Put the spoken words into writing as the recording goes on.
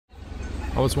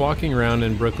I was walking around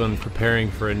in Brooklyn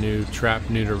preparing for a new trap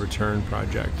neuter return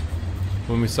project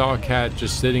when we saw a cat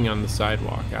just sitting on the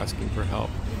sidewalk asking for help.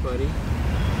 Hey, buddy.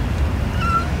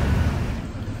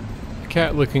 A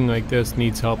cat looking like this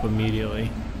needs help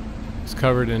immediately. It's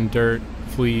covered in dirt,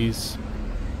 fleas,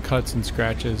 cuts and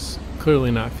scratches,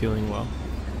 clearly not feeling well.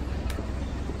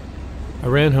 I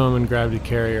ran home and grabbed a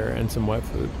carrier and some wet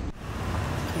food.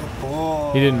 Good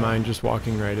boy. He didn't mind just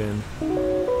walking right in.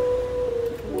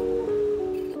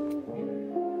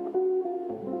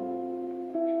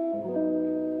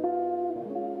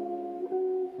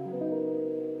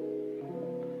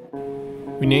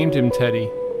 We named him Teddy.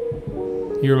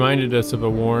 He reminded us of a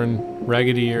worn,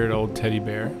 raggedy-eared old teddy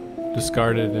bear,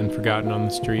 discarded and forgotten on the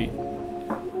street.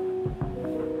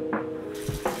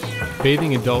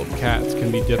 Bathing adult cats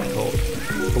can be difficult,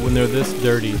 but when they're this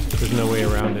dirty, there's no way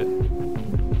around it.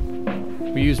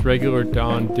 We used regular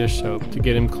Dawn dish soap to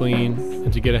get him clean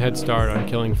and to get a head start on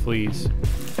killing fleas.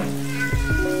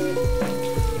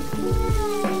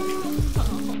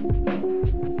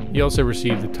 He also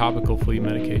received the topical flea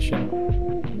medication.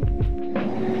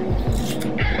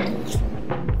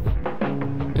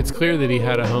 It's clear that he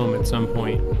had a home at some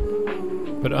point,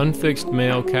 but unfixed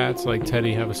male cats like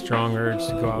Teddy have a strong urge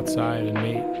to go outside and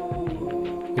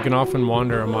mate. They can often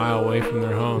wander a mile away from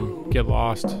their home, get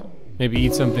lost, maybe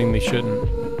eat something they shouldn't,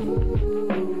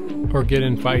 or get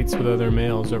in fights with other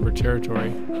males over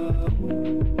territory.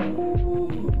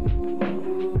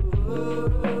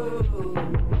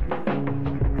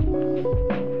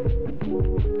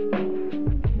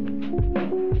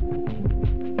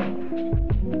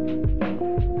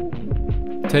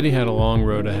 Teddy had a long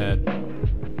road ahead.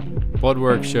 Blood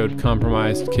work showed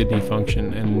compromised kidney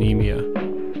function and anemia,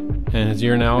 and his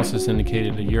urinalysis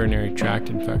indicated a urinary tract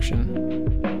infection.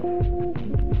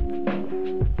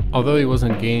 Although he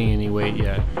wasn't gaining any weight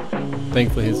yet,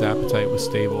 thankfully his appetite was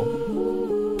stable.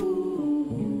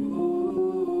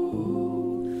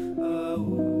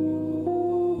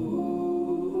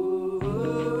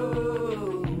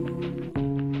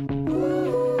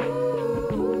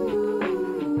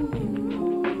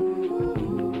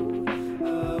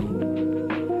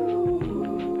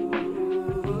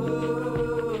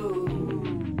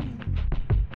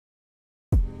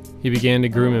 He began to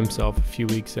groom himself a few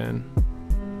weeks in.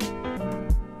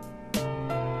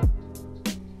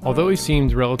 Although he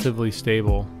seemed relatively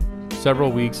stable,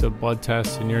 several weeks of blood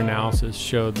tests and urinalysis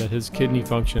showed that his kidney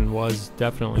function was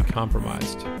definitely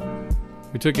compromised.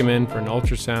 We took him in for an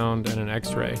ultrasound and an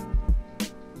x-ray,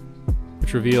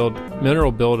 which revealed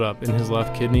mineral buildup in his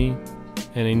left kidney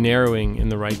and a narrowing in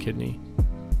the right kidney.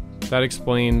 That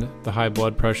explained the high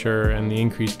blood pressure and the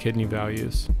increased kidney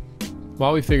values.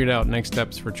 While we figured out next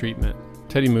steps for treatment,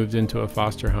 Teddy moved into a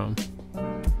foster home.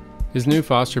 His new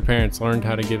foster parents learned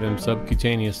how to give him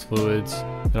subcutaneous fluids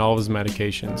and all of his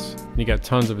medications, and he got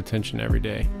tons of attention every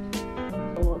day.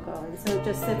 Will go in. So it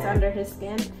just sits under his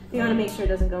skin. You want to make sure it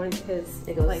doesn't go into his,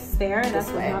 it goes like there, that's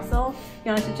his muscle.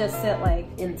 You want it to just sit like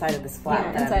inside of this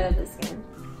flap. Yeah, inside of the skin.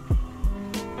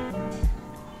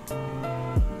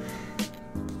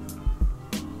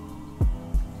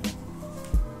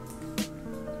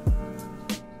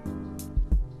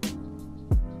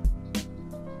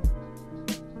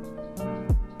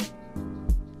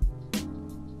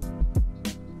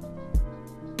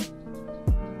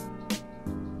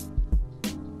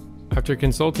 After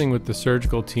consulting with the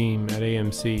surgical team at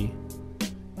AMC,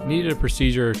 we needed a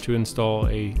procedure to install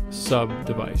a SUB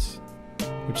device,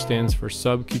 which stands for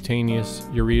subcutaneous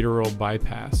ureteral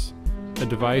bypass, a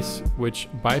device which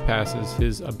bypasses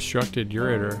his obstructed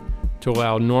ureter to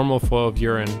allow normal flow of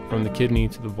urine from the kidney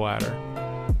to the bladder.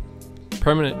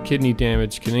 Permanent kidney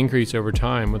damage can increase over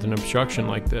time with an obstruction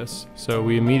like this, so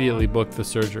we immediately booked the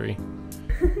surgery.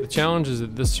 The challenge is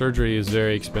that this surgery is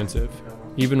very expensive,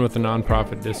 even with a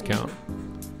nonprofit discount.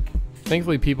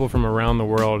 Thankfully, people from around the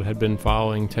world had been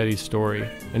following Teddy's story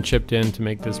and chipped in to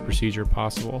make this procedure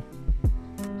possible.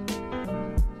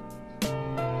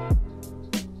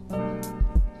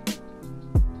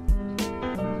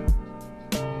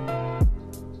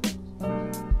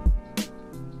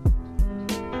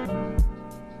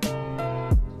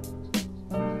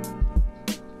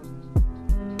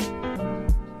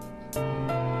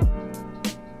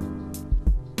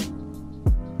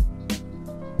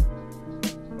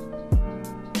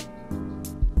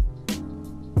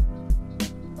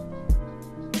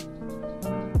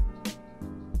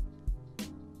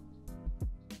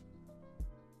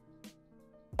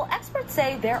 Well, experts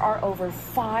say there are over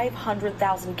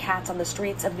 500,000 cats on the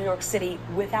streets of New York City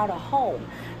without a home.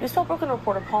 News 12 Brooklyn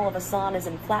reporter Paula Vassan is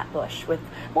in Flatbush with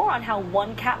more on how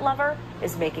one cat lover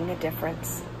is making a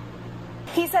difference.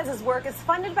 He says his work is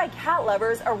funded by cat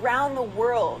lovers around the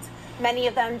world, many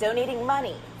of them donating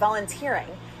money, volunteering,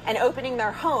 and opening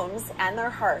their homes and their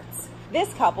hearts.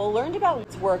 This couple learned about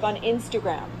his work on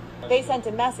Instagram. They sent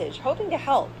a message hoping to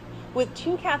help. With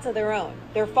 2 cats of their own,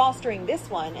 they're fostering this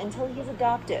one until he's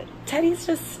adopted. Teddy's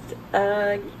just,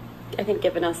 I think,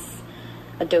 given us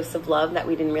a dose of love that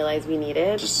we didn't realize we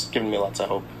needed. Just giving me lots of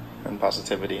hope and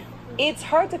positivity. It's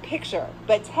hard to picture,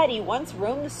 but Teddy once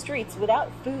roamed the streets without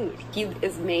food. He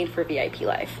is made for VIP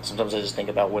life. Sometimes I just think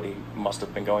about what he must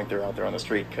have been going through out there on the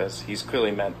street, because he's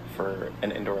clearly meant for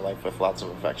an indoor life with lots of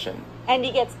affection. And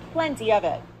he gets plenty of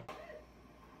it.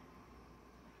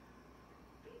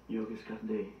 Yoga's got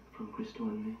day from Crystal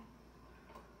and me.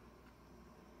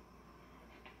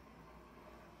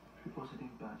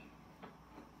 Positive badge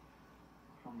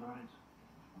from Lawrence.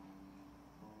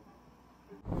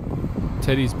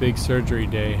 Teddy's big surgery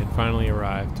day had finally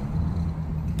arrived.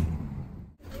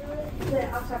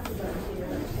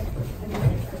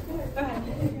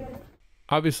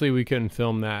 Obviously we couldn't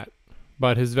film that,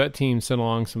 but his vet team sent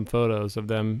along some photos of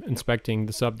them inspecting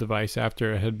the sub device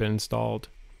after it had been installed.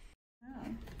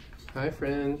 Hi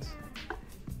friends.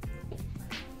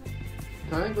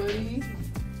 Hi buddy.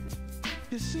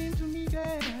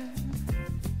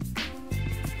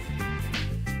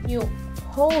 You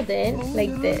hold it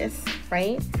like this,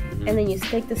 right? And then you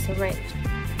stick the syringe.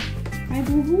 Hi,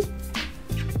 boo-boo.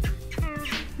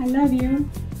 I love you.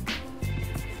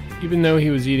 Even though he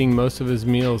was eating most of his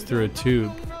meals through a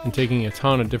tube and taking a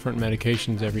ton of different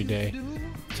medications every day,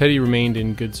 Teddy remained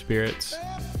in good spirits.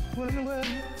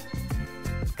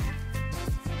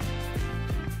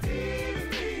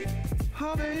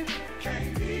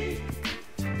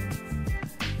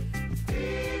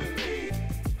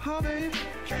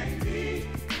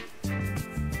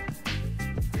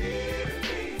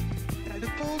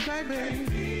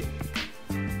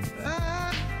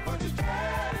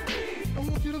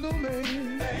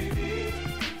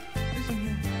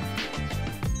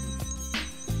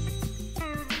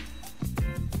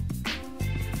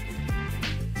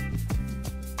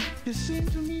 It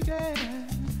seems to me that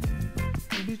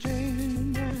you'll be changing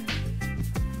your mind.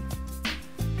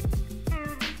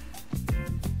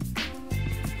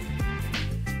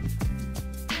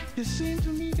 It seems to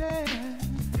me that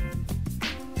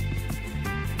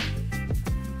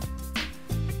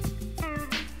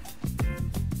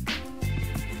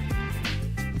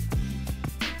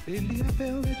lately I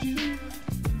felt that you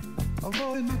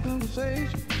avoided my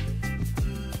conversation.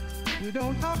 We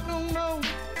don't talk no more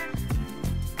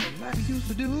like we used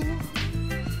to do.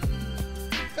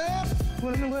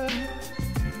 What in the world?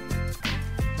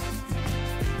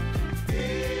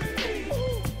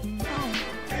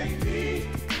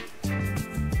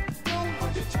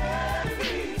 Don't you tell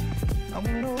me? I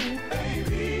wanna know,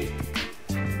 baby.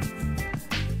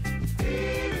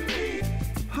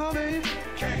 How baby?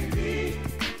 Can't be.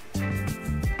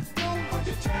 Don't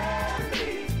you tell me?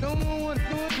 Don't know what to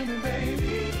do to me,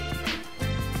 baby.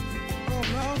 Oh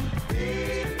Lord.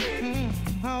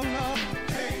 How long?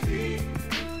 Baby.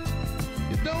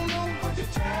 You don't know what you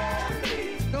tell me.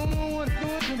 Don't know what to do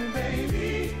to me,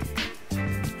 baby.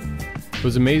 It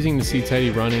was amazing to see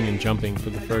Teddy running and jumping for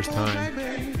the first time,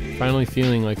 finally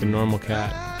feeling like a normal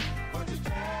cat.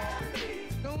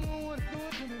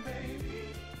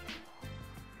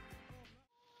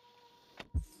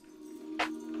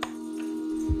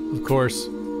 Of course,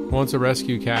 once a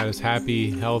rescue cat is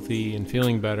happy, healthy, and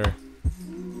feeling better,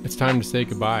 it's time to say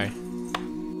goodbye.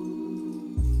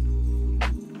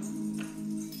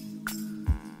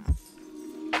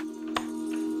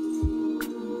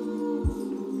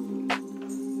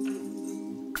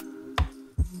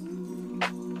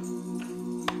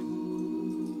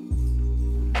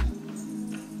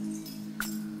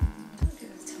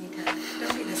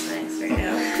 Don't be this nice right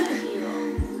now.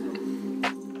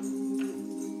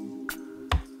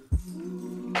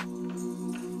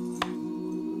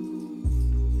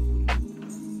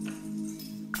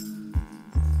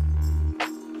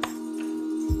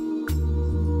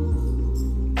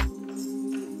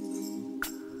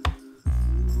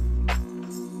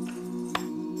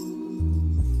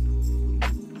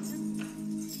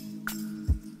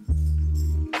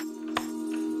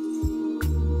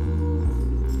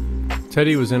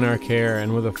 Teddy was in our care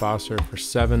and with a foster for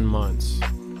 7 months,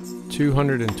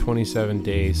 227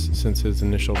 days since his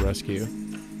initial rescue.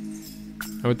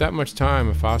 And with that much time,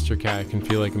 a foster cat can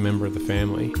feel like a member of the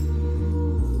family.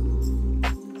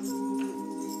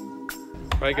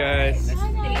 Bye guys.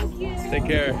 Thank you. Take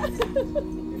care.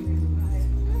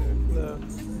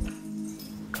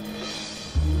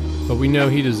 But we know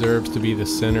he deserves to be the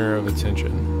center of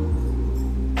attention.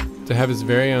 to have his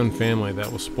very own family that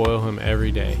will spoil him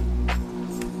every day.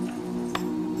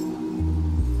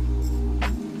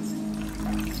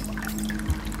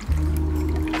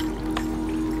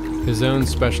 His own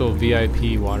special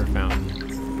VIP water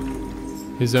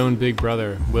fountain. His own big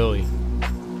brother, Willie.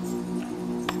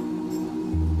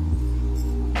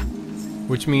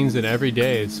 Which means that every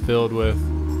day is filled with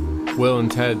Will and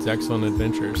Ted's excellent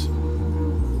adventures.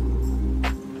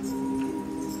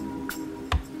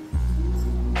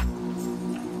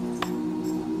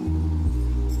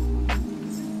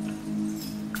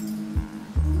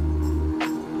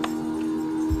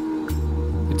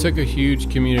 It took a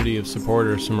huge community of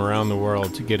supporters from around the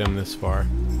world to get him this far.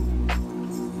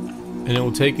 And it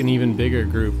will take an even bigger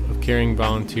group of caring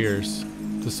volunteers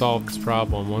to solve this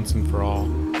problem once and for all,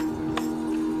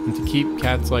 and to keep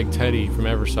cats like Teddy from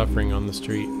ever suffering on the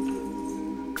street.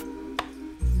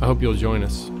 I hope you'll join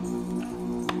us.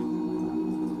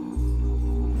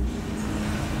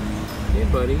 Hey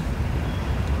buddy.